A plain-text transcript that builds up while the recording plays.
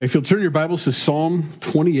If you'll turn your Bibles to Psalm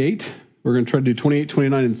 28, we're going to try to do 28,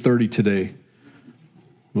 29, and 30 today.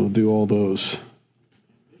 We'll do all those.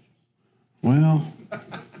 Well,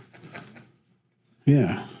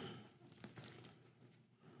 yeah.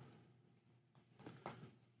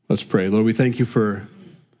 Let's pray. Lord, we thank you for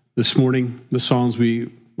this morning, the songs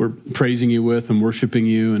we were praising you with and worshiping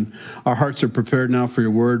you, and our hearts are prepared now for your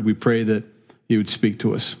word. We pray that you would speak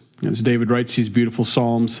to us. As David writes these beautiful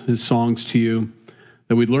psalms, his songs to you,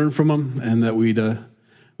 that we'd learn from them and that we'd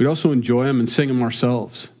also enjoy them and sing them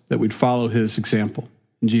ourselves, that we'd follow his example.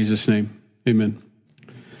 In Jesus' name, amen.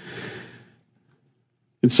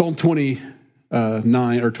 In Psalm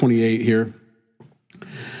 29 or 28 here,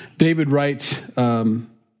 David writes about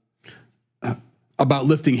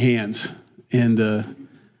lifting hands. And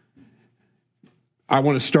I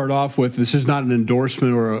want to start off with, this is not an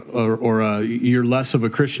endorsement or you're less of a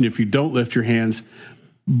Christian if you don't lift your hands.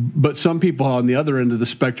 But some people on the other end of the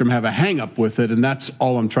spectrum have a hang-up with it, and that's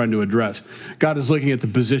all I'm trying to address. God is looking at the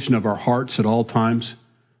position of our hearts at all times,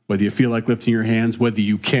 whether you feel like lifting your hands, whether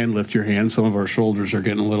you can lift your hands. Some of our shoulders are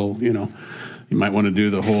getting a little, you might want to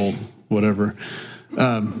do the whole whatever.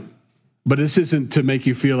 But this isn't to make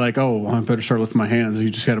you feel like, oh, I better start lifting my hands.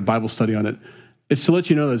 You just had a Bible study on it. It's to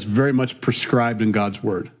let you know that it's very much prescribed in God's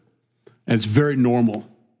word. And it's a very normal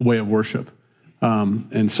way of worship.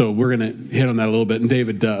 And so we're going to hit on that a little bit, and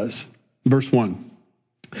David does. Verse 1,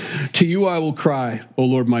 to you I will cry, O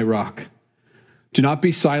Lord, my rock. Do not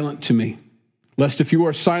be silent to me, lest if you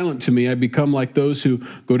are silent to me, I become like those who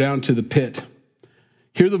go down to the pit.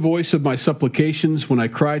 Hear the voice of my supplications when I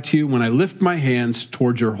cry to you, when I lift my hands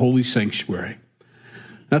towards your holy sanctuary.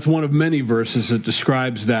 That's one of many verses that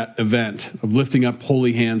describes that event of lifting up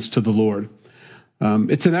holy hands to the Lord.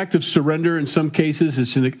 It's an act of surrender in some cases.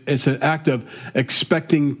 It's an act of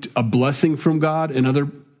expecting a blessing from God in other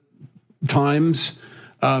times.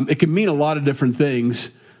 It can mean a lot of different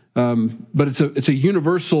things, but it's a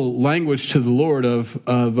universal language to the Lord of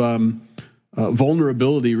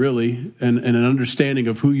vulnerability, really, and an understanding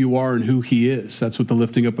of who you are and who He is. That's what the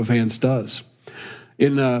lifting up of hands does.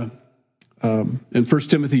 In 1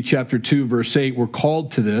 Timothy chapter 2, verse 8, we're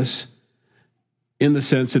called to this, in the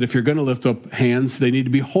sense that if you're going to lift up hands, they need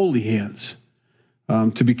to be holy hands,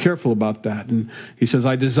 to be careful about that. And he says,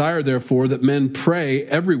 I desire, therefore, that men pray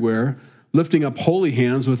everywhere, lifting up holy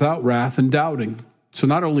hands without wrath and doubting. So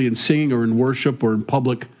not only in singing or in worship or in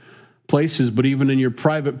public places, but even in your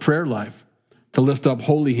private prayer life, to lift up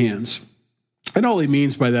holy hands. And all he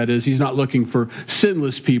means by that is he's not looking for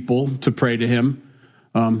sinless people to pray to him.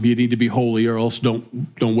 You need to be holy, or else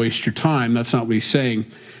don't waste your time. That's not what he's saying.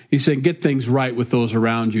 He's saying, get things right with those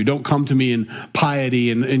around you. Don't come to me in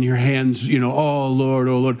piety and in your hands, oh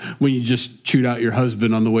Lord, when you just chewed out your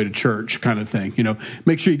husband on the way to church kind of thing.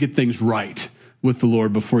 Make sure you get things right with the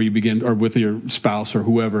Lord before you begin, or with your spouse or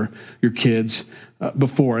whoever, your kids,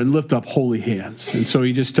 before, and lift up holy hands. And so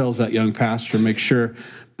he just tells that young pastor, make sure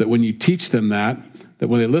that when you teach them that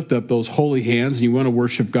when they lift up those holy hands and you want to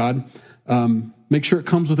worship God, make sure it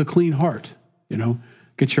comes with a clean heart.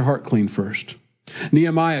 Get your heart clean first.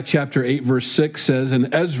 Nehemiah chapter 8, verse 6 says,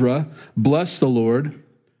 and Ezra blessed the Lord,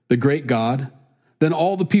 the great God. Then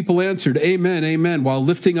all the people answered, Amen, amen, while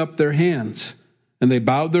lifting up their hands. And they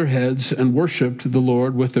bowed their heads and worshiped the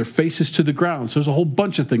Lord with their faces to the ground. So there's a whole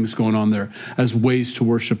bunch of things going on there as ways to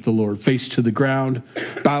worship the Lord. Face to the ground,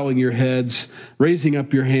 bowing your heads, raising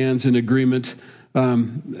up your hands in agreement.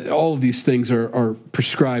 All of these things are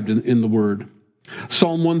prescribed in the Word.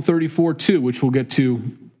 Psalm 134:2, which we'll get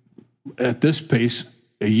to at this pace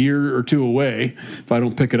a year or two away, if I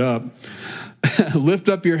don't pick it up. Lift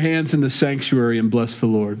up your hands in the sanctuary and bless the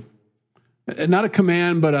Lord. Not a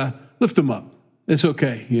command, but lift them up. It's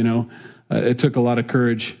okay, It took a lot of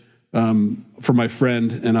courage for my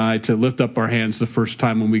friend and I to lift up our hands the first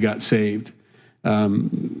time when we got saved.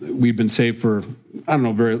 We've been saved for, I don't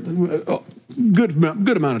know, very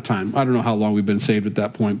good amount of time. I don't know how long we've been saved at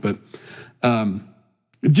that point, but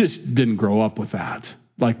just didn't grow up with that.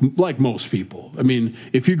 Like most people. I mean,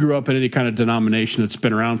 if you grew up in any kind of denomination that's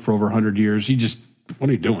been around for over 100 years,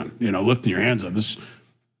 what are you doing? Lifting your hands up. It's,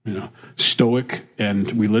 stoic,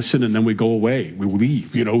 and we listen and then we go away. We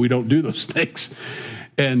leave. We don't do those things.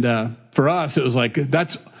 And for us, it was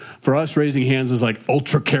for us, raising hands is like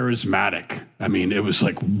ultra charismatic. I mean, it was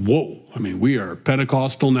like, whoa. I mean, we are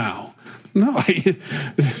Pentecostal now. No,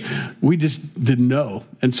 we just didn't know.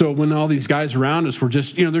 And so when all these guys around us were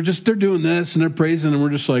just, they're doing this and they're praising, and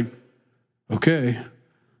we're just like, okay. And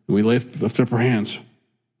we lift up our hands.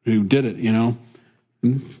 We did it, and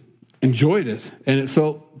enjoyed it. And it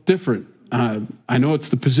felt different. I know it's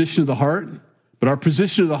the position of the heart, but our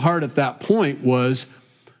position of the heart at that point was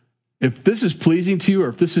if this is pleasing to you or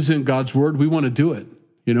if this is in God's word, we want to do it,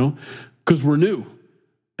 because we're new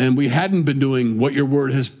and we hadn't been doing what your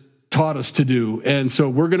word has taught us to do. And so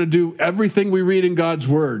we're going to do everything we read in God's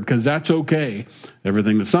word because that's okay.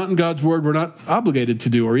 Everything that's not in God's word, we're not obligated to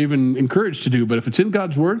do or even encouraged to do. But if it's in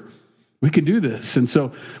God's word, we can do this. And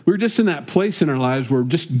so we're just in that place in our lives where we're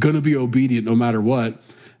just going to be obedient no matter what.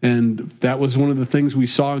 And that was one of the things we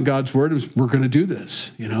saw in God's word is we're going to do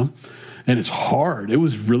this, And it's hard. It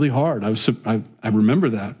was really hard. I remember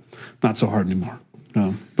that. Not so hard anymore,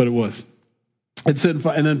 but it was. And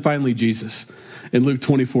then finally Jesus in Luke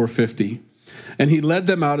 24:50. And he led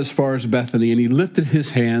them out as far as Bethany, and he lifted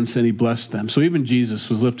his hands and he blessed them. So even Jesus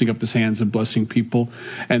was lifting up his hands and blessing people.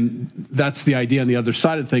 And that's the idea on the other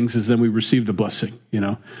side of things is then we receive the blessing,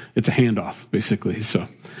 It's a handoff, basically. So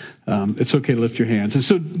it's okay to lift your hands. And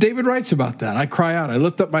so David writes about that. I cry out, I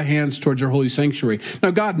lift up my hands towards your holy sanctuary. Now,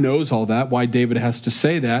 God knows all that, why David has to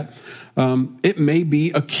say that. It may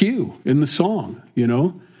be a cue in the song,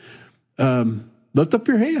 lift up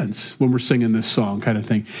your hands when we're singing this song kind of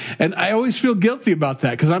thing. And I always feel guilty about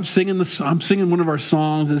that because I'm singing one of our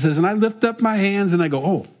songs that says, and I lift up my hands and I go,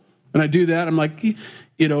 oh, and I do that. I'm like,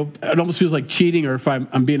 it almost feels like cheating or if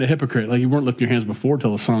I'm being a hypocrite. Like you weren't lifting your hands before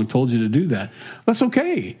till the song told you to do that. That's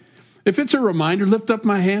okay. If it's a reminder, lift up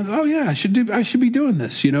my hands. Oh yeah, I should be doing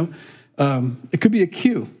this, It could be a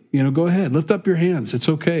cue. Go ahead, lift up your hands. It's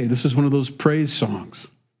okay. This is one of those praise songs.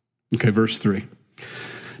 Okay, verse 3.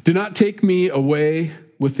 Do not take me away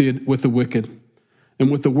with the wicked and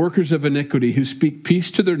with the workers of iniquity who speak peace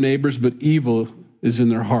to their neighbors, but evil is in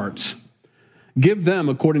their hearts. Give them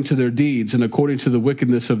according to their deeds and according to the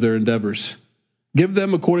wickedness of their endeavors. Give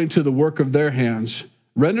them according to the work of their hands.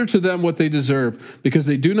 Render to them what they deserve, because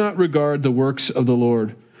they do not regard the works of the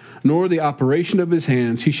Lord, nor the operation of his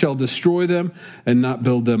hands. He shall destroy them and not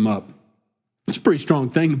build them up. It's a pretty strong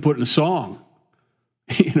thing to put in a song.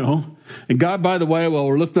 And God, by the way, while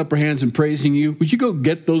we're lifting up our hands and praising you, would you go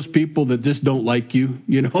get those people that just don't like you,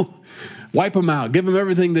 Wipe them out. Give them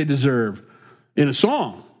everything they deserve in a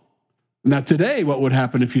song. Now, today, what would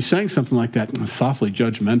happen if you sang something like that? Softly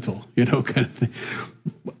judgmental, kind of thing.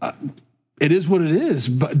 It is what it is.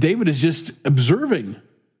 But David is just observing.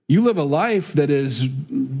 You live a life that is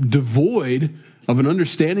devoid of an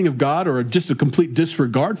understanding of God or just a complete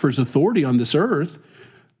disregard for his authority on this earth.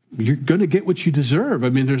 You're going to get what you deserve. I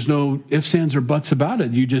mean, there's no ifs, ands, or buts about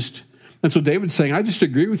it. That's what David's saying. I just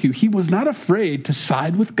agree with you. He was not afraid to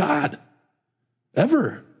side with God,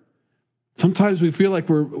 ever. Sometimes we feel like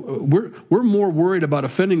we're more worried about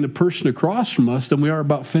offending the person across from us than we are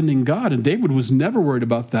about offending God. And David was never worried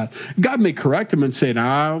about that. God may correct him and say,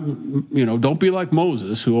 don't be like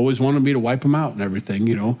Moses, who always wanted me to wipe him out and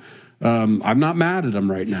everything, I'm not mad at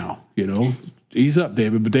him right now, Ease up,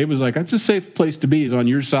 David. But David was like, that's a safe place to be, is on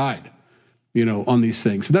your side, on these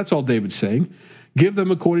things. And that's all David's saying. Give them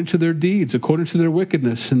according to their deeds, according to their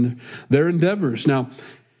wickedness and their endeavors. Now,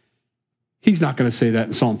 he's not going to say that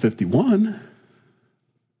in Psalm 51,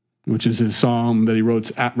 which is his psalm that he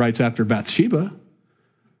writes after Bathsheba.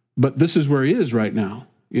 But this is where he is right now,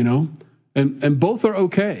 and both are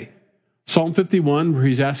okay. Psalm 51, where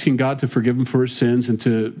he's asking God to forgive him for his sins and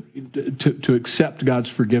to accept God's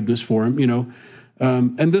forgiveness for him,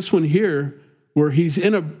 and this one here, where he's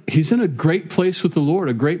in a great place with the Lord,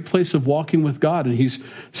 a great place of walking with God, and he's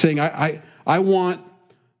saying, I want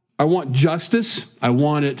justice. I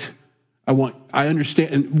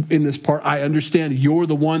understand, and in this part, I understand you're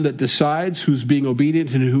the one that decides who's being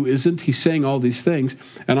obedient and who isn't. He's saying all these things,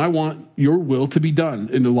 and I want your will to be done,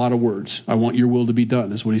 in a lot of words. I want your will to be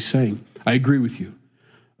done, is what he's saying. I agree with you.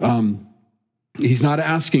 He's not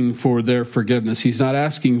asking for their forgiveness. He's not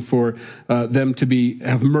asking for them to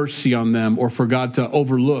have mercy on them or for God to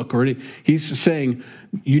overlook. He's saying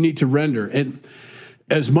you need to render. And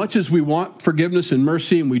as much as we want forgiveness and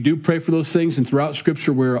mercy, and we do pray for those things, and throughout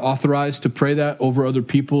Scripture we're authorized to pray that over other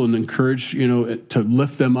people and encourage, to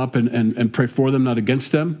lift them up and pray for them, not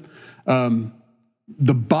against them.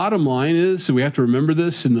 The bottom line is, so we have to remember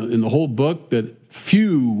this in the whole book, that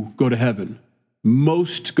few go to heaven.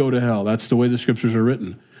 Most go to hell. That's the way the Scriptures are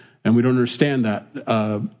written. And we don't understand that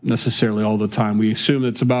necessarily all the time. We assume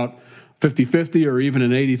it's about 50-50 or even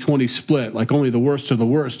an 80-20 split, like only the worst of the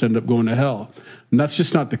worst end up going to hell. And that's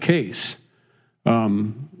just not the case.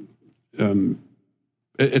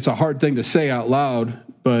 It's a hard thing to say out loud,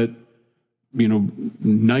 but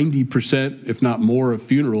 90%, if not more, of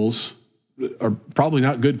funerals are probably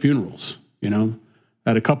not good funerals. I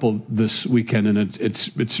had a couple this weekend, and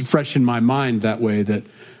it's fresh in my mind that way, that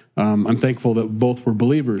I'm thankful that both were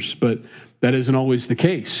believers, but that isn't always the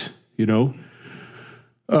case.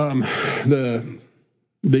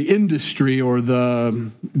 industry or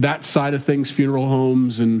that side of things, funeral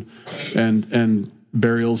homes and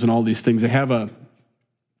burials and all these things. They have a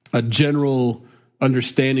general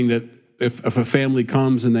understanding that if a family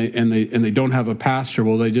comes and they don't have a pastor,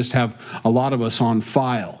 well, they just have a lot of us on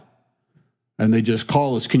file, and they just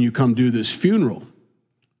call us, "Can you come do this funeral?"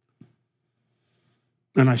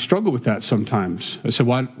 And I struggle with that sometimes. I said,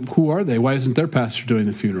 "Why? Who are they? Why isn't their pastor doing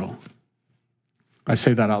the funeral?" I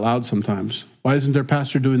say that out loud sometimes. "Why isn't their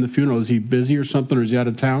pastor doing the funeral? Is he busy or something, or is he out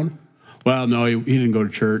of town?" "Well, no, he didn't go to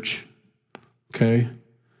church." Okay.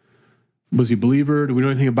 "Was he a believer? Do we know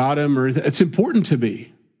anything about him?" Or it's important to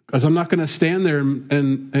me, because I'm not going to stand there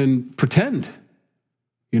and pretend,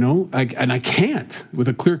 I can't, with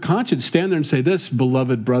a clear conscience, stand there and say, "This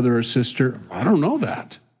beloved brother or sister," I don't know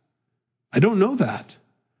that. I don't know that.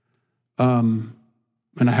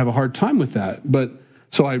 And I have a hard time with that. But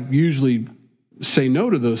so I usually say no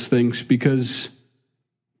to those things, because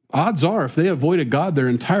odds are, if they avoided God their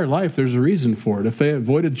entire life, there's a reason for it. If they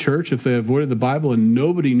avoided church, if they avoided the Bible, and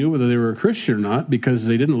nobody knew whether they were a Christian or not because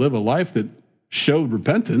they didn't live a life that showed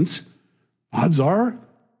repentance, odds are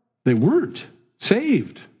they weren't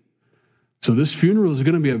saved. So this funeral is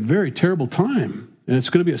going to be a very terrible time, and it's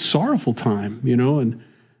going to be a sorrowful time,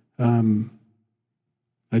 and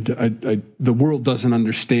the world doesn't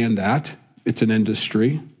understand that. It's an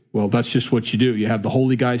industry. Well, that's just what you do. You have the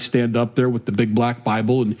holy guy stand up there with the big black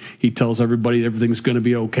Bible, and he tells everybody everything's going to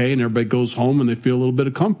be okay, and everybody goes home and they feel a little bit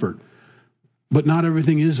of comfort. But not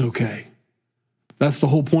everything is okay. That's the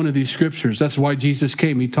whole point of these scriptures. That's why Jesus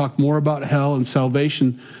came. He talked more about hell and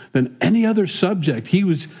salvation than any other subject. He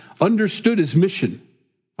understood his mission.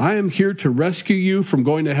 I am here to rescue you from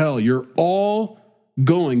going to hell. You're all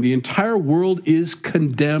going. The entire world is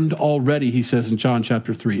condemned already, he says in John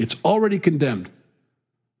chapter 3. It's already condemned.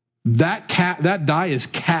 That die is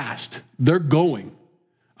cast. They're going.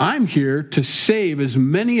 I'm here to save as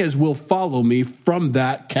many as will follow me from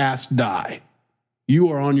that cast die. You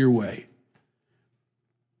are on your way.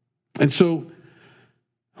 And so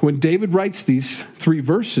when David writes these 3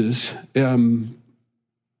 verses,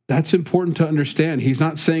 that's important to understand. He's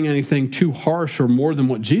not saying anything too harsh or more than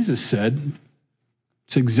what Jesus said.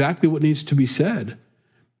 It's exactly what needs to be said.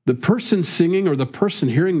 The person singing or the person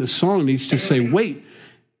hearing the song needs to say, "Wait,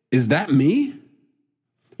 is that me?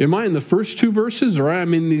 Am I in the first 2 verses, or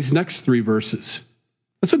am I in these next 3 verses?"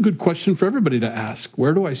 That's a good question for everybody to ask.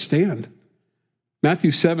 Where do I stand?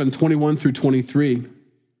 Matthew 7:21 through 23.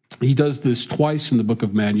 He does this twice in the book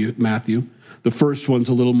of Matthew. The first one's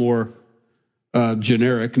a little more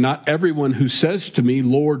generic. "Not everyone who says to me,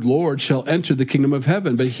 'Lord, Lord,' shall enter the kingdom of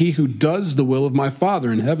heaven, but he who does the will of my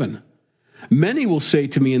Father in heaven. Many will say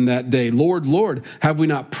to me in that day, 'Lord, Lord, have we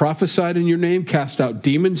not prophesied in your name, cast out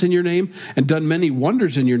demons in your name, and done many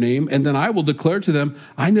wonders in your name?' And then I will declare to them,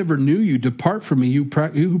 'I never knew you. Depart from me, you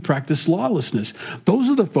who practice lawlessness.'" Those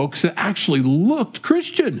are the folks that actually looked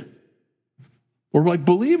Christian or like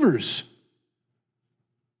believers.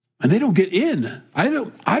 And they don't get in. I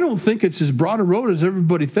don't think it's as broad a road as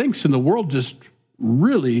everybody thinks, and the world just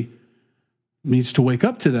really needs to wake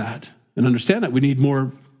up to that and understand that we need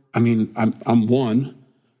more. I mean, I'm one,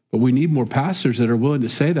 but we need more pastors that are willing to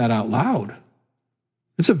say that out loud.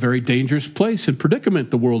 It's a very dangerous place and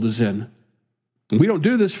predicament the world is in. And we don't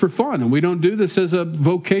do this for fun, and we don't do this as a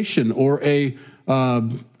vocation or it's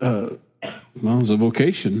a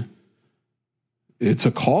vocation. It's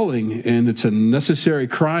a calling, and it's a necessary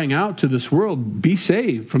crying out to this world, be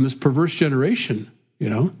saved from this perverse generation,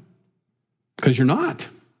 because you're not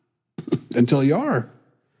until you are.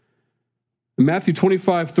 In Matthew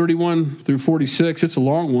 25:31 through 46, it's a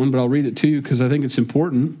long one, but I'll read it to you because I think it's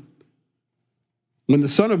important. "When the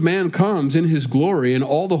Son of Man comes in his glory and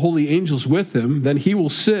all the holy angels with him, then he will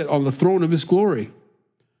sit on the throne of his glory.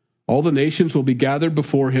 All the nations will be gathered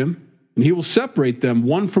before him, and he will separate them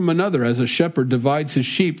one from another as a shepherd divides his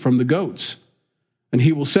sheep from the goats. And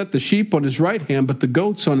he will set the sheep on his right hand, but the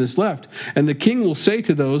goats on his left. And the king will say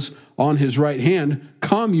to those on his right hand,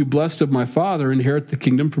 'Come, you blessed of my Father, inherit the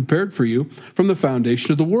kingdom prepared for you from the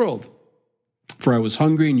foundation of the world. For I was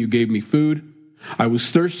hungry, and you gave me food. I was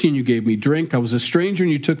thirsty, and you gave me drink. I was a stranger,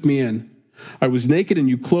 and you took me in. I was naked, and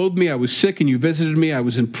you clothed me. I was sick, and you visited me. I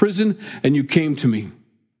was in prison, and you came to me.'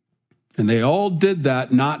 And they all did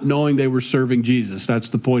that not knowing they were serving Jesus." That's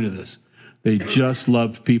the point of this. They just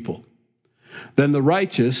loved people. "Then the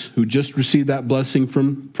righteous, who just received that blessing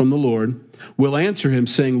from the Lord, will answer him,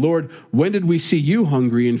 saying, 'Lord, when did we see you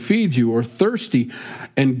hungry and feed you, or thirsty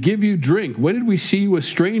and give you drink? When did we see you a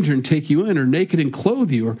stranger and take you in, or naked and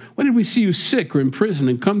clothe you? Or when did we see you sick or in prison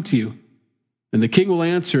and come to you?' And the king will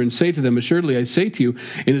answer and say to them, assuredly, I say to you,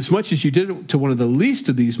 inasmuch as you did it to one of the least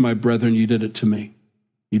of these, my brethren, you did it to me.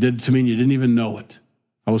 You did it to me and you didn't even know it.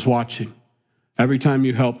 I was watching. Every time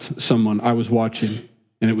you helped someone, I was watching.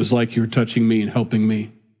 And it was like you were touching me and helping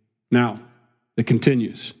me. Now, it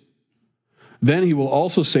continues. Then he will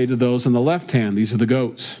also say to those on the left hand, these are the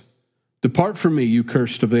goats, depart from me, you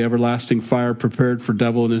cursed, of the everlasting fire prepared for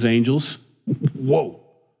devil and his angels. Whoa.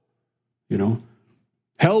 You know,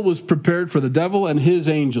 hell was prepared for the devil and his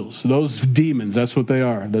angels. Those demons, that's what they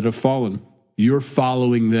are, that have fallen. You're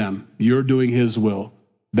following them. You're doing his will.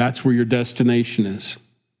 That's where your destination is.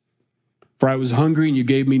 For I was hungry and you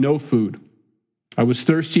gave me no food. I was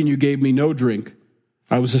thirsty and you gave me no drink.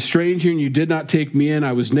 I was a stranger and you did not take me in.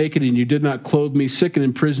 I was naked and you did not clothe me, sick and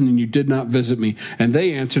in prison and you did not visit me. And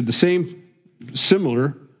they answered the same,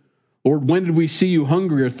 similar, Lord, when did we see you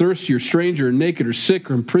hungry or thirsty or stranger or naked or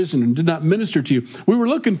sick or in prison and did not minister to you? We were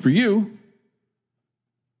looking for you,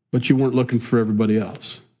 but you weren't looking for everybody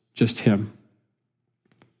else, just him.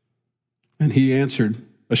 And he answered,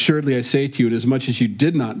 assuredly, I say to you, inasmuch as you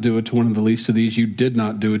did not do it to one of the least of these, you did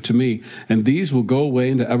not do it to me. And these will go away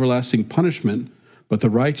into everlasting punishment, but the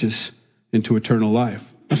righteous into eternal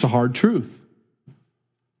life. That's a hard truth.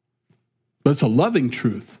 But it's a loving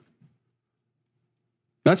truth.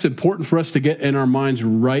 That's important for us to get in our minds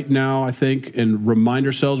right now, I think, and remind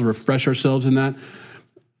ourselves, refresh ourselves in that.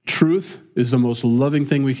 Truth is the most loving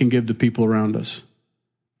thing we can give to people around us.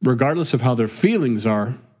 Regardless of how their feelings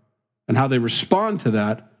are and how they respond to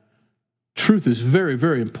that, truth is very,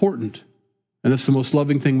 very important. And it's the most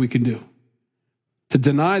loving thing we can do. To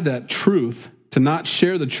deny that truth, to not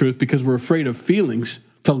share the truth because we're afraid of feelings,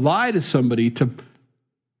 to lie to somebody to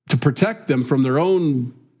protect them from their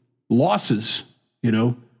own losses, you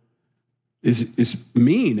know, is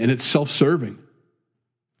mean and it's self-serving.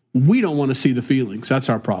 We don't want to see the feelings. That's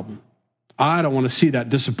our problem. I don't want to see that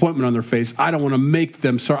disappointment on their face. I don't want to make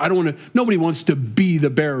them sorry. Nobody wants to be the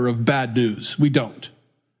bearer of bad news. We don't.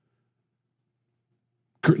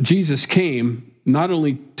 Jesus came not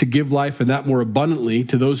only to give life and that more abundantly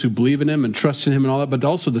to those who believe in him and trust in him and all that, but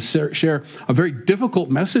also to share a very difficult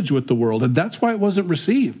message with the world. And that's why it wasn't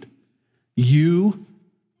received. You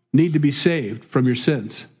need to be saved from your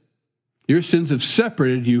sins. Your sins have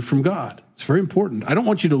separated you from God. It's very important. I don't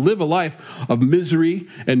want you to live a life of misery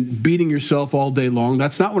and beating yourself all day long.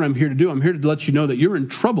 That's not what I'm here to do. I'm here to let you know that you're in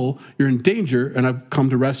trouble, you're in danger, and I've come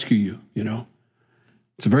to rescue you, you know.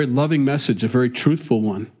 It's a very loving message, a very truthful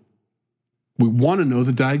one. We want to know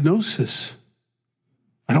the diagnosis.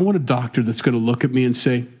 I don't want a doctor that's going to look at me and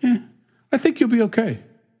say, I think you'll be okay.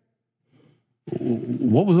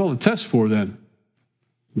 What was all the tests for then?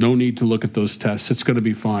 No need to look at those tests. It's going to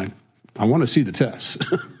be fine. I want to see the tests.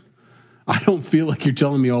 I don't feel like you're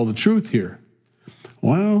telling me all the truth here.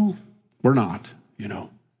 Well, we're not, you know.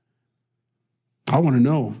 I want to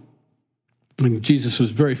know. I mean, Jesus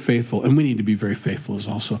was very faithful, and we need to be very faithful as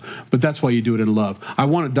also. But that's why you do it in love. I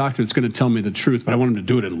want a doctor that's going to tell me the truth, but I want him to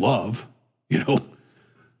do it in love, you know.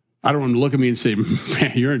 I don't want him to look at me and say,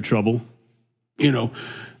 man, you're in trouble. You know,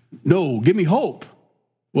 no, give me hope.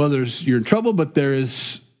 Well, you're in trouble, but there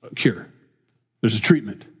is a cure. There's a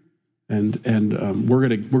treatment. And we're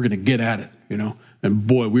gonna get at it, you know. And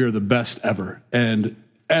boy, we are the best ever. And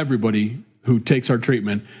everybody who takes our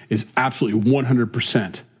treatment is absolutely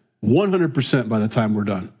 100% by the time we're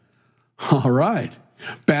done. All right,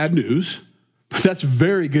 bad news, but that's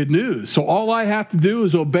very good news. So all I have to do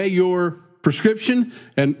is obey your prescription,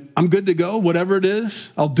 and I'm good to go. Whatever it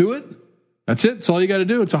is, I'll do it. That's it. That's all you got to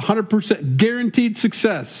do. It's 100% guaranteed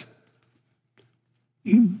success.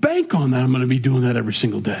 You bank on that. I'm going to be doing that every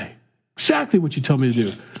single day. Exactly what you tell me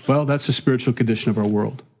to do. Well, that's the spiritual condition of our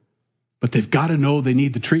world. But they've got to know they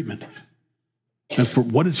need the treatment and for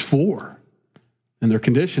what it's for and their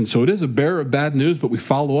condition. So it is a bearer of bad news, but we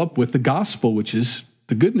follow up with the gospel, which is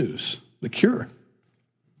the good news, the cure.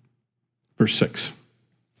 Verse 6.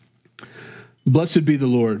 Blessed be the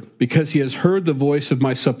Lord, because he has heard the voice of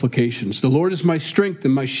my supplications. The Lord is my strength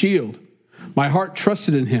and my shield. My heart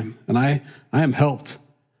trusted in him, and I am helped.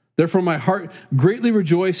 Therefore my heart greatly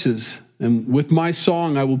rejoices, and with my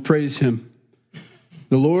song I will praise him.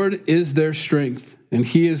 The Lord is their strength, and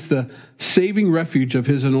he is the saving refuge of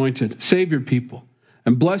his anointed. Save your people,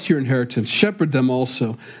 and bless your inheritance. Shepherd them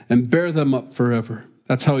also, and bear them up forever.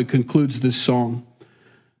 That's how he concludes this song.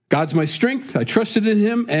 God's my strength, I trusted in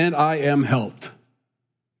him, and I am helped.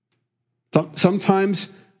 Sometimes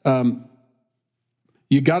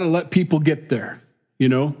you got to let people get there, you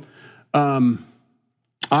know.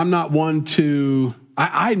 I'm not one to,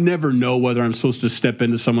 I never know whether I'm supposed to step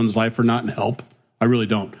into someone's life or not and help. I really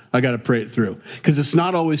don't. I got to pray it through because it's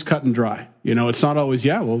not always cut and dry. It's not always,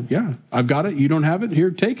 I've got it. You don't have it.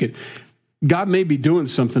 Here, take it. God may be doing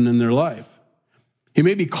something in their life. He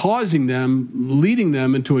may be causing them, leading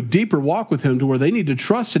them into a deeper walk with him to where they need to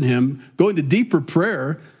trust in him, go into deeper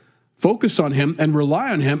prayer, focus on him and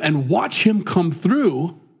rely on him and watch him come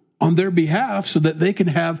through on their behalf so that they can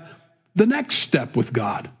have the next step with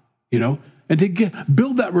God, and to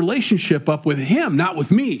build that relationship up with him, not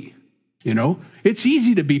with me. It's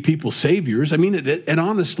easy to be people's saviors. I mean, it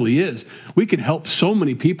honestly is. We can help so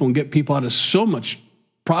many people and get people out of so much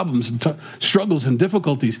problems and struggles and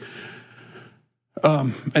difficulties.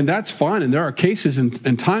 And that's fine. And there are cases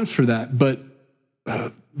and times for that. But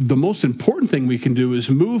the most important thing we can do is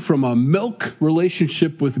move from a milk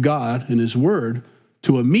relationship with God and his word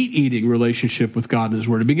to a meat-eating relationship with God and his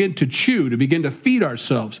word, to begin to chew, to begin to feed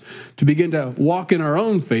ourselves, to begin to walk in our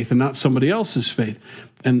own faith and not somebody else's faith.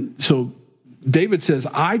 And so David says,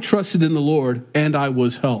 I trusted in the Lord and I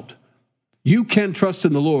was helped. You can trust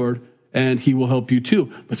in the Lord and he will help you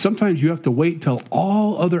too. But sometimes you have to wait till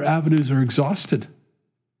all other avenues are exhausted.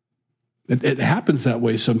 It happens that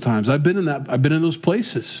way sometimes. I've been in those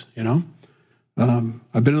places, I've been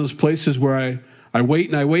in those places where I wait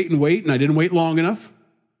and I wait and wait, and I didn't wait long enough.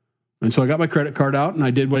 And so I got my credit card out and I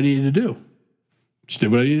did what I needed to do. Just did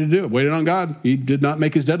what I needed to do. I waited on God. He did not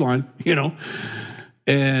make his deadline,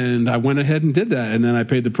 And I went ahead and did that. And then I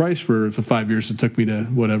paid the price for the 5 years it took me to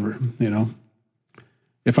whatever,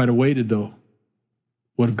 If I'd have waited, though,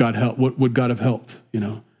 would God have helped,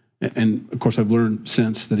 And, of course, I've learned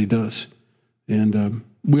since that he does. And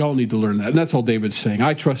we all need to learn that. And that's all David's saying.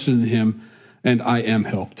 I trusted in him, and I am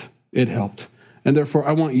helped. It helped. And therefore,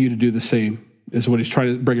 I want you to do the same, is what he's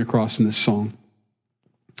trying to bring across in this song.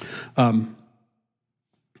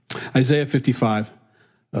 Isaiah 55.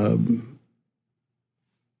 I'm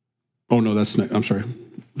sorry.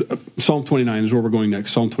 Psalm 29 is where we're going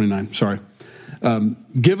next. Psalm 29, sorry.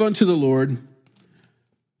 Give unto the Lord,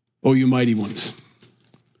 O you mighty ones.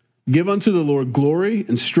 Give unto the Lord glory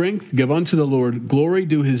and strength. Give unto the Lord glory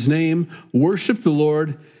due his name. Worship the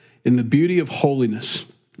Lord in the beauty of holiness.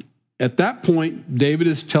 At that point, David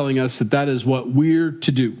is telling us that is what we're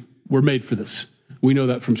to do. We're made for this. We know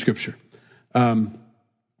that from Scripture.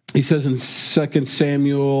 He says in 2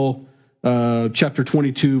 Samuel chapter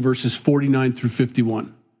 22, verses 49 through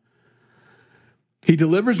 51. He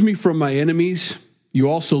delivers me from my enemies. You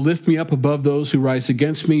also lift me up above those who rise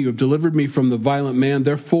against me. You have delivered me from the violent man.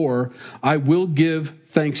 Therefore, I will give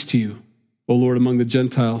thanks to you, O Lord, among the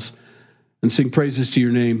Gentiles, and sing praises to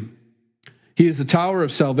your name. He is the tower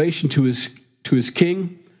of salvation to his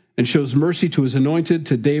king, and shows mercy to his anointed,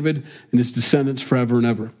 to David and his descendants forever and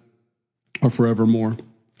ever, or forevermore.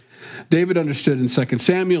 David understood in 2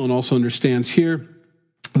 Samuel and also understands here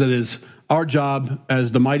that it is our job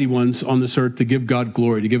as the mighty ones on this earth to give God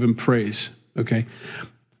glory, to give him praise. Okay.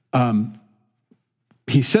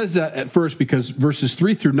 He says that at first because verses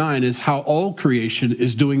 3 through 9 is how all creation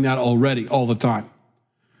is doing that already, all the time.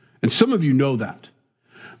 And some of you know that.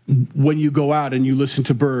 When you go out and you listen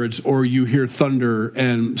to birds or you hear thunder,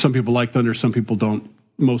 and some people like thunder, some people don't.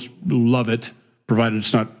 Most love it, provided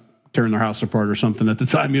it's not tearing their house apart or something at the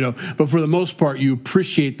time, But for the most part, you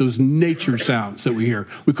appreciate those nature sounds that we hear.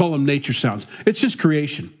 We call them nature sounds. It's just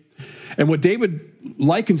creation. And what David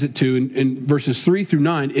likens it to in verses 3 through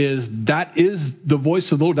 9 is that is the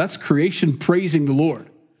voice of the Lord. That's creation praising the Lord.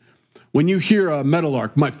 When you hear a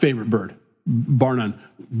meadowlark, my favorite bird, bar none,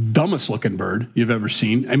 dumbest looking bird you've ever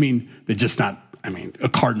seen. I mean, a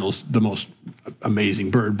cardinal's the most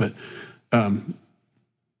amazing bird, but I'm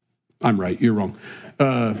right, you're wrong.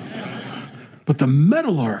 But the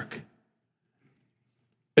meadowlark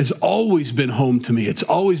has always been home to me. It's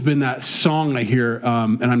always been that song I hear,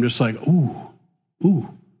 and I'm just like, ooh.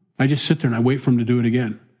 I just sit there and I wait for him to do it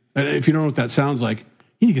again. And if you don't know what that sounds like,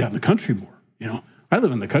 you need to get out in the country more. I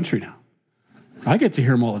live in the country now. I get to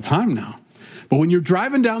hear them all the time now. But when you're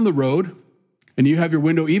driving down the road and you have your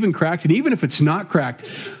window even cracked, and even if it's not cracked,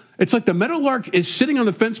 it's like the meadowlark is sitting on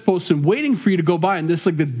the fence post and waiting for you to go by. And this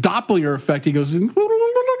like the Doppler effect. He goes,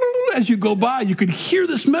 as you go by, you could hear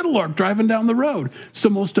this meadowlark driving down the road. It's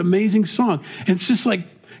the most amazing song. And it's just like,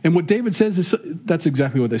 and what David says is, that's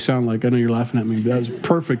exactly what they sound like. I know you're laughing at me, but that was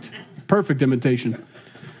perfect imitation.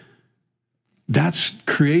 That's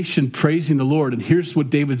creation praising the Lord. And here's what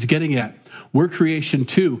David's getting at. We're creation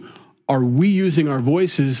too. Are we using our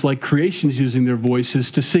voices like creation's using their voices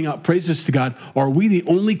to sing out praises to God? Or are we the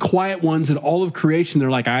only quiet ones in all of creation? They're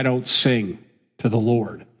like, I don't sing to the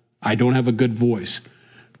Lord. I don't have a good voice.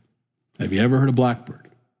 Have you ever heard a blackbird,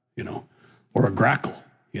 or a grackle,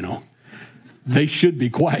 They should be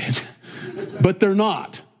quiet. but they're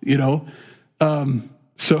not,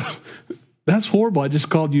 So that's horrible. I just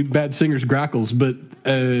called you bad singers grackles, but,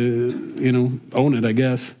 own it, I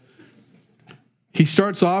guess. He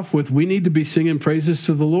starts off with, we need to be singing praises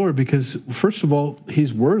to the Lord because, first of all,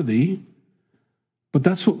 he's worthy, but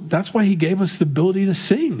that's why he gave us the ability to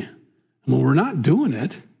sing. And when we're not doing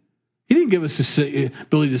it, he didn't give us the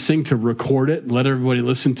ability to sing to record it and let everybody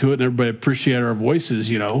listen to it and everybody appreciate our voices,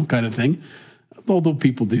 kind of thing. Although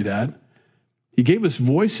people do that. He gave us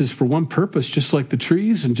voices for one purpose, just like the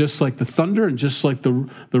trees and just like the thunder and just like the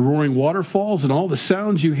roaring waterfalls and all the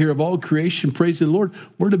sounds you hear of all creation praising the Lord.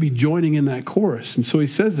 We're to be joining in that chorus. And so he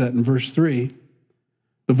says that in verse 3.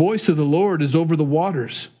 The voice of the Lord is over the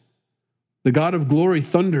waters. The God of glory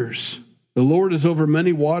thunders. The Lord is over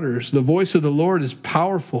many waters. The voice of the Lord is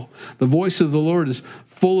powerful. The voice of the Lord is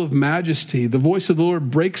full of majesty. The voice of the Lord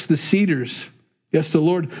breaks the cedars. Yes, the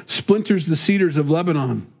Lord splinters the cedars of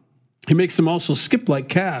Lebanon. He makes them also skip like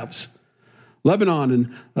calves.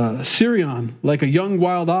 Lebanon and Syrian like a young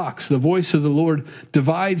wild ox. The voice of the Lord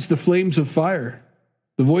divides the flames of fire.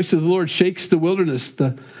 The voice of the Lord shakes the wilderness.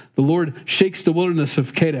 The Lord shakes the wilderness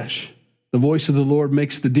of Kadesh. The voice of the Lord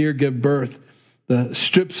makes the deer give birth. The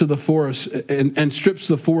strips of the forest and strips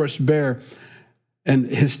the forest bare. And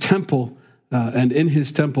his temple, and in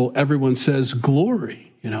his temple, everyone says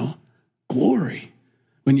glory, glory.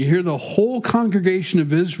 When you hear the whole congregation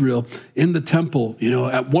of Israel in the temple,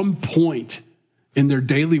 at one point in their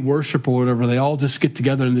daily worship or whatever, they all just get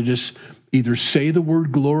together and they just either say the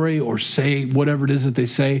word glory or say whatever it is that they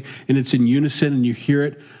say, and it's in unison and you hear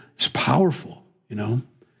it. It's powerful, When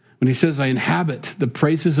he says, I inhabit the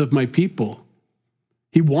praises of my people,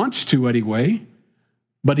 he wants to anyway,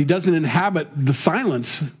 but he doesn't inhabit the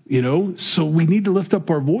silence, So we need to lift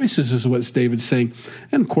up our voices is what David's saying.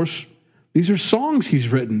 And of course, these are songs he's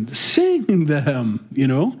written. Sing them,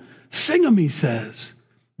 Sing them, he says.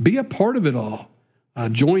 Be a part of it all.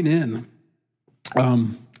 Join in.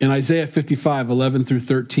 In Isaiah 55, 11 through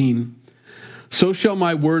 13, so shall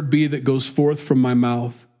my word be that goes forth from my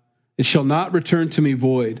mouth. It shall not return to me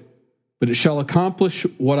void, but it shall accomplish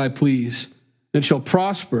what I please. And it shall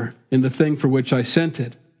prosper in the thing for which I sent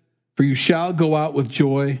it. For you shall go out with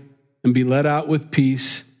joy and be led out with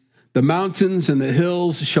peace. The mountains and the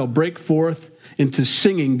hills shall break forth into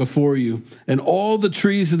singing before you, and all the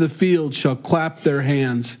trees of the field shall clap their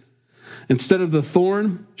hands. Instead of the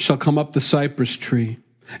thorn shall come up the cypress tree,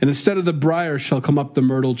 and instead of the briar shall come up the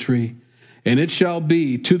myrtle tree. And it shall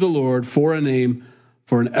be to the Lord for a name,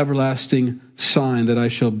 for an everlasting sign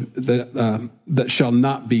that shall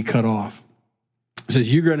not be cut off. It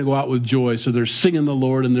says you're going to go out with joy. So they're singing the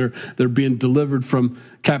Lord, and they're being delivered from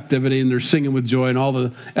captivity, and they're singing with joy, and all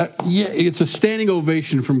the it's a standing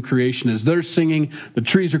ovation from creation as they're singing. The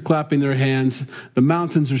trees are clapping their hands, the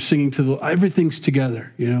mountains are singing everything's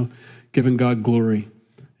together, giving God glory,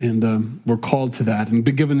 and we're called to that and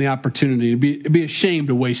be given the opportunity. Be ashamed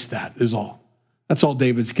to waste that is all. That's all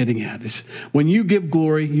David's getting at. Is when you give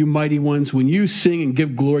glory, you mighty ones, when you sing and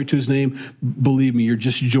give glory to his name, believe me, you're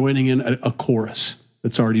just joining in a chorus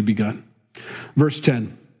that's already begun. Verse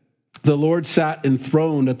 10, the Lord sat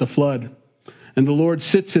enthroned at the flood, and the Lord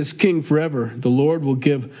sits as king forever. The Lord will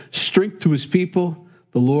give strength to his people.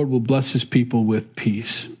 The Lord will bless his people with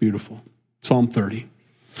peace. Beautiful. Psalm 30.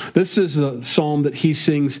 This is a psalm that he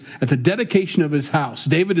sings at the dedication of his house.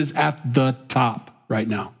 David is at the top right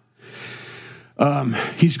now.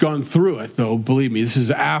 He's gone through it, though, believe me. This is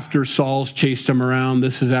after Saul's chased him around.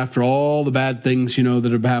 This is after all the bad things,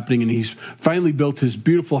 that are happening. And he's finally built his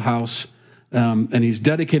beautiful house, and he's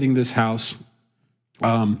dedicating this house.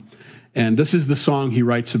 And this is the song he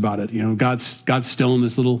writes about it. God's still in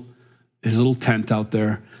his little tent out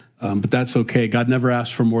there, but that's okay. God never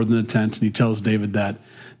asked for more than a tent, and he tells David that.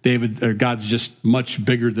 God's just much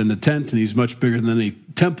bigger than the tent, and he's much bigger than any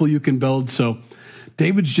temple you can build. So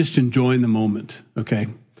David's just enjoying the moment, okay?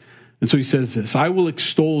 And so he says this, I will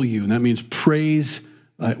extol you, and that means praise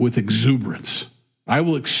with exuberance. I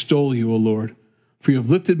will extol you, O Lord, for you have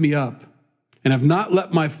lifted me up and have not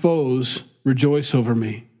let my foes rejoice over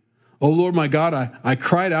me. O Lord, my God, I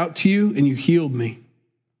cried out to you, and you healed me.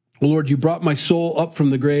 O Lord, you brought my soul up from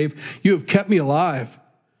the grave. You have kept me alive,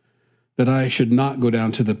 that I should not go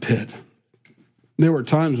down to the pit. There were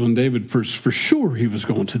times when David, for sure, he was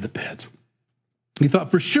going to the pit. He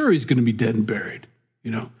thought for sure he's going to be dead and buried.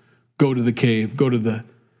 Go to the cave, go to the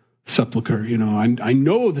sepulcher. I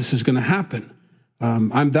know this is going to happen.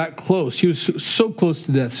 I'm that close. He was so close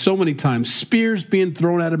to death so many times. Spears being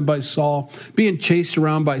thrown at him by Saul, being chased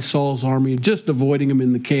around by Saul's army, just avoiding him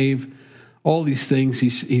in the cave. all these things.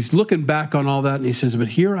 He's looking back on all that, and he says, but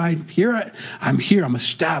I'm here. I'm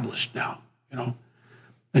established now,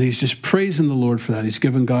 And he's just praising the Lord for that. He's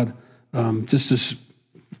giving God just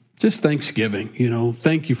thanksgiving,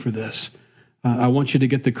 Thank you for this. I want you to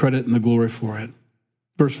get the credit and the glory for it.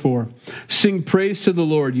 Verse 4, sing praise to the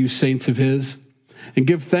Lord, you saints of his, and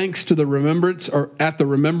give thanks to the remembrance or at the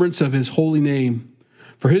remembrance of his holy name.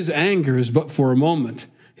 For his anger is but for a moment,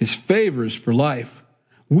 his favor is for life.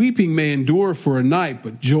 Weeping may endure for a night,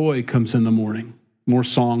 but joy comes in the morning. More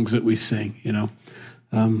songs that we sing,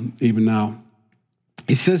 even now.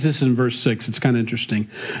 He says this in verse 6. It's kind of interesting.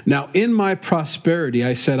 Now, in my prosperity,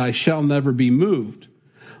 I said, I shall never be moved.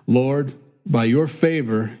 Lord, by your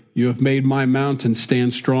favor, you have made my mountain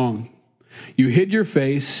stand strong. You hid your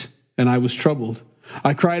face, and I was troubled.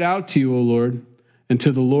 I cried out to you, O Lord, and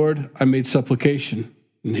to the Lord I made supplication.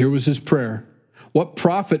 And here was his prayer. What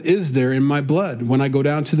profit is there in my blood when I go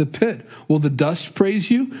down to the pit? Will the dust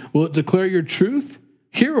praise you? Will it declare your truth?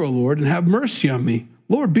 Hear, O Lord, and have mercy on me.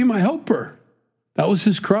 Lord, be my helper. That was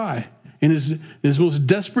his cry in his most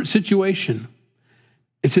desperate situation.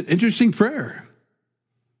 It's an interesting prayer.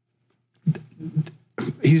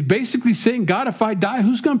 He's basically saying, God, if I die,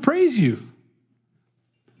 who's going to praise you?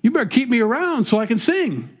 You better keep me around so I can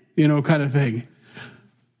sing, kind of thing.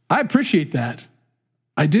 I appreciate that.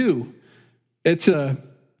 I do. It's a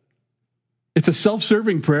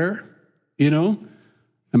self-serving prayer,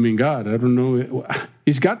 I mean, God, I don't know.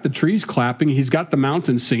 He's got the trees clapping. He's got the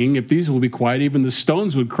mountains singing. If these will be quiet, even the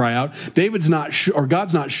stones would cry out. God's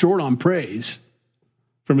not short on praise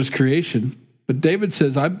from his creation. But David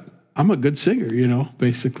says, I'm a good singer,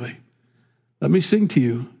 basically. Let me sing to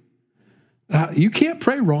you. You can't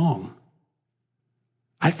pray wrong.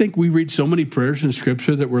 I think we read so many prayers in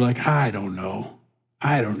Scripture that we're like, I don't know.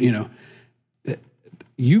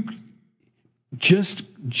 You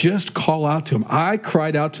just call out to him. I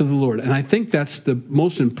cried out to the Lord. And I think that's the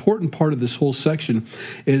most important part of this whole section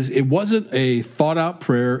is it wasn't a thought out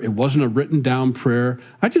prayer. It wasn't a written down prayer.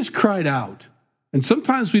 I just cried out. And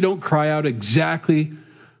sometimes we don't cry out exactly,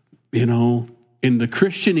 in the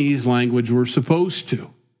Christianese language we're supposed to,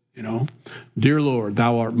 Dear Lord,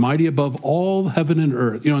 thou art mighty above all heaven and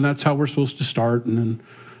earth. And that's how we're supposed to start. And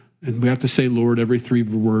we have to say Lord every 3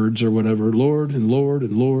 words or whatever. Lord and Lord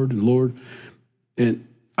and Lord and Lord. And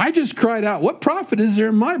I just cried out, what profit is there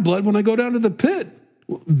in my blood when I go down to the pit?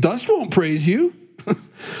 Dust won't praise you.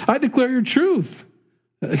 I declare your truth.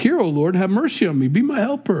 Hear, O Lord, have mercy on me. Be my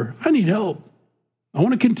helper. I need help. I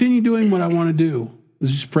want to continue doing what I want to do.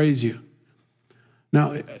 Let's just praise you.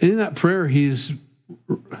 Now, in that prayer,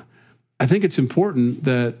 I think it's important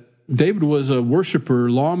that David was a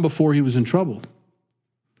worshiper long before he was in trouble.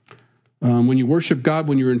 When you worship God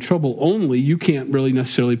when you're in trouble only, you can't really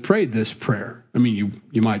necessarily pray this prayer. I mean,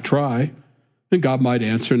 you might try, and God might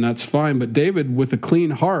answer, and that's fine. But David, with a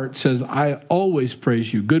clean heart, says, I always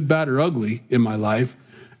praise you, good, bad, or ugly in my life.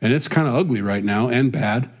 And it's kind of ugly right now and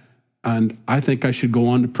bad. And I think I should go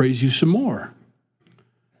on to praise you some more.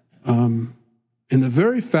 In the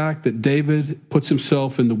very fact that David puts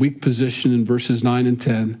himself in the weak position in verses 9 and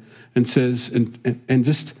 10 and says, and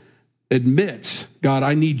just admits, God,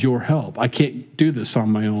 I need your help. I can't do this on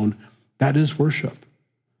my own. That is worship.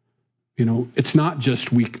 It's not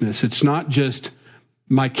just weakness. It's not just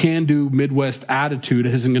my can-do Midwest attitude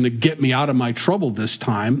isn't going to get me out of my trouble this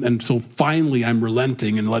time. And so finally I'm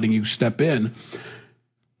relenting and letting you step in.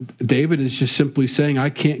 David is just simply saying,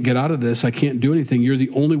 I can't get out of this. I can't do anything. You're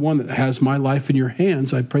the only one that has my life in your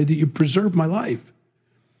hands. I pray that you preserve my life.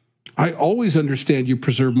 I always understand you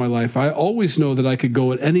preserve my life. I always know that I could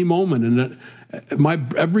go at any moment and that my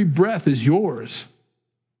every breath is yours.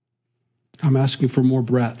 I'm asking for more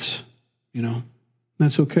breaths,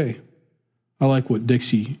 That's okay. I like what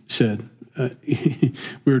Dixie said. We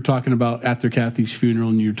were talking about after Kathy's funeral,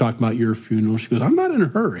 and you were talking about your funeral. She goes, I'm not in a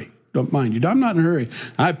hurry. Don't mind you. I'm not in a hurry.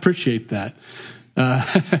 I appreciate that.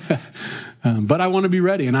 But I want to be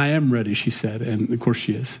ready, and I am ready, she said. And, of course,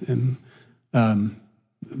 she is.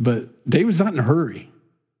 But David's not in a hurry,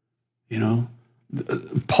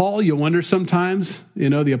 Paul, you wonder sometimes,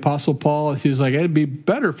 the Apostle Paul, he was like, it'd be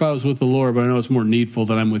better if I was with the Lord, but I know it's more needful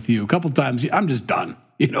that I'm with you. A couple times, I'm just done.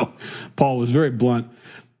 Paul was very blunt.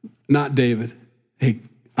 Not David. Hey,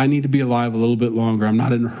 I need to be alive a little bit longer. I'm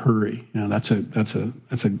not in a hurry. That's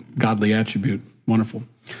a godly attribute. Wonderful.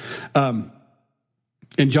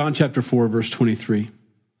 In John chapter 4, verse 23,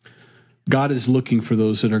 God is looking for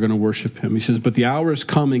those that are going to worship him. He says, but the hour is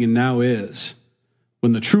coming and now is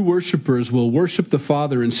when the true worshipers will worship the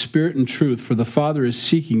Father in spirit and truth, for the Father is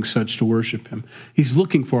seeking such to worship him. He's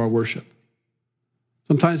looking for our worship.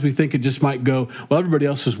 Sometimes we think it just might go, well, everybody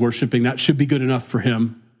else is worshiping. That should be good enough for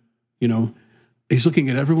him. You know, he's looking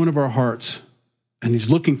at every one of our hearts, and he's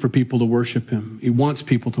looking for people to worship him. He wants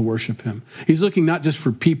people to worship him. He's looking not just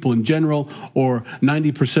for people in general or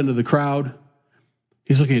 90% of the crowd.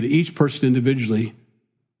 He's looking at each person individually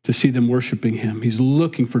to see them worshiping him. He's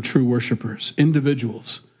looking for true worshipers,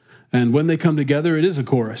 individuals. And when they come together, it is a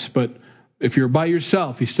chorus. But if you're by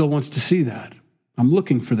yourself, he still wants to see that. I'm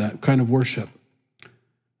looking for that kind of worship.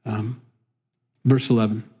 Verse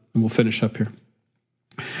 11, and we'll finish up here.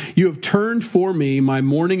 You have turned for me my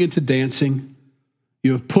mourning into dancing.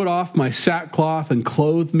 You have put off my sackcloth and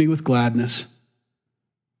clothed me with gladness.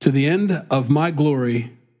 To the end of my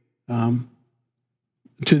glory, to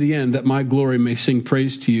the end that my glory may sing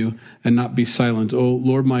praise to you and not be silent. Oh,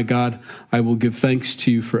 Lord my God, I will give thanks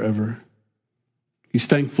to you forever. He's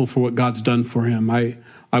thankful for what God's done for him.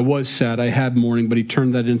 I was sad. I had mourning, but he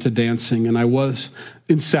turned that into dancing. And I was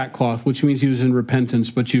in sackcloth, which means he was in repentance,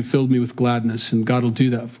 but you filled me with gladness, and God will do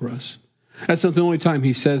that for us. That's not the only time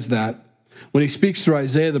he says that. When he speaks through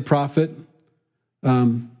Isaiah the prophet,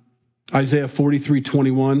 Isaiah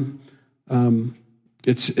 43:21,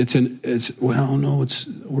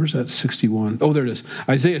 where's that 61? Oh, there it is.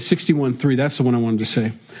 Isaiah 61:3, that's the one I wanted to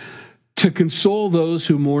say. To console those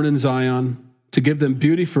who mourn in Zion, to give them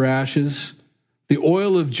beauty for ashes, the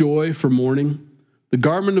oil of joy for mourning, the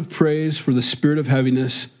garment of praise for the spirit of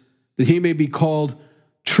heaviness, that they may be called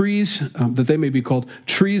trees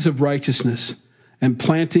of righteousness and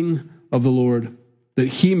planting of the Lord, that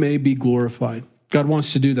he may be glorified. God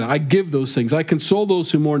wants to do that. I give those things. I console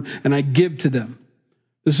those who mourn, and I give to them.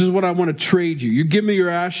 This is what I want to trade you. You give me your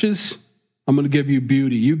ashes, I'm going to give you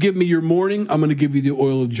beauty. You give me your mourning, I'm going to give you the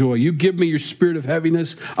oil of joy. You give me your spirit of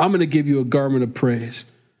heaviness, I'm going to give you a garment of praise,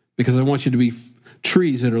 because I want you to be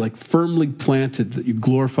trees that are like firmly planted, that you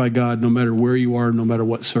glorify God no matter where you are, no matter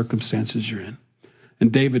what circumstances you're in.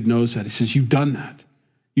 And David knows that. He says, you've done that.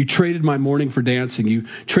 You traded my mourning for dancing. You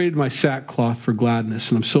traded my sackcloth for gladness,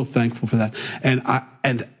 and I'm so thankful for that.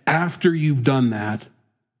 And after you've done that,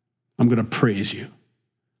 I'm going to praise you.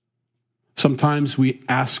 Sometimes we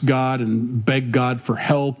ask God and beg God for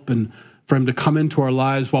help and for him to come into our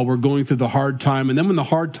lives while we're going through the hard time. And then when the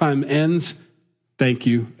hard time ends, thank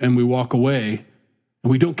you, and we walk away, and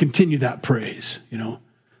we don't continue that praise. You know,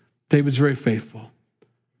 David's very faithful.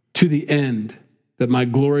 To the end, that my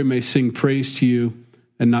glory may sing praise to you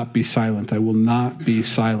and not be silent. I will not be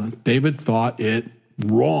silent. David thought it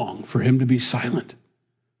wrong for him to be silent.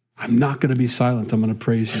 I'm not going to be silent. I'm going to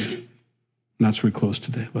praise you. And that's where we close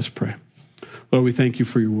today. Let's pray. Lord, we thank you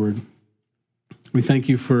for your word. We thank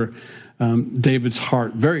you for David's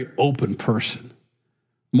heart. Very open person.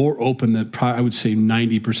 More open than probably, I would say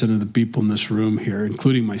 90% of the people in this room here,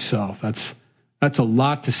 including myself. That's a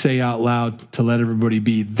lot to say out loud, to let everybody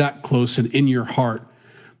be that close and in your heart.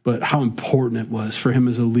 But how important it was for him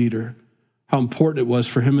as a leader, how important it was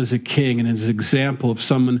for him as a king and as an example of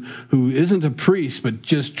someone who isn't a priest, but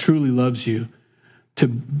just truly loves you,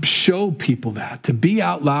 to show people that, to be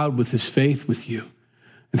out loud with his faith with you,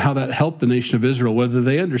 and how that helped the nation of Israel. Whether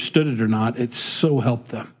they understood it or not, it so helped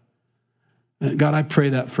them. And God, I pray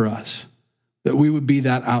that for us, that we would be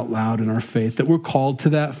that out loud in our faith, that we're called to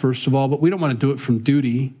that, first of all, but we don't want to do it from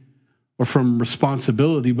duty or from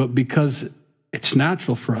responsibility, but because it's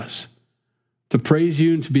natural for us to praise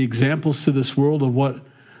you and to be examples to this world of what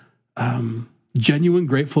genuine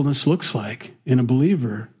gratefulness looks like in a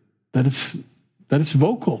believer, that it's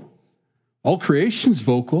vocal. All creation's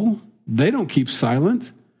vocal. They don't keep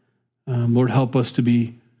silent. Lord, help us to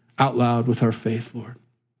be out loud with our faith, Lord,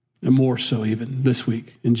 and more so even this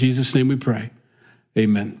week. In Jesus' name we pray.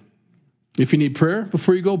 Amen. If you need prayer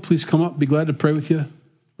before you go, please come up. Be glad to pray with you.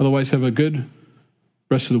 Otherwise, have a good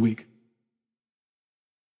rest of the week.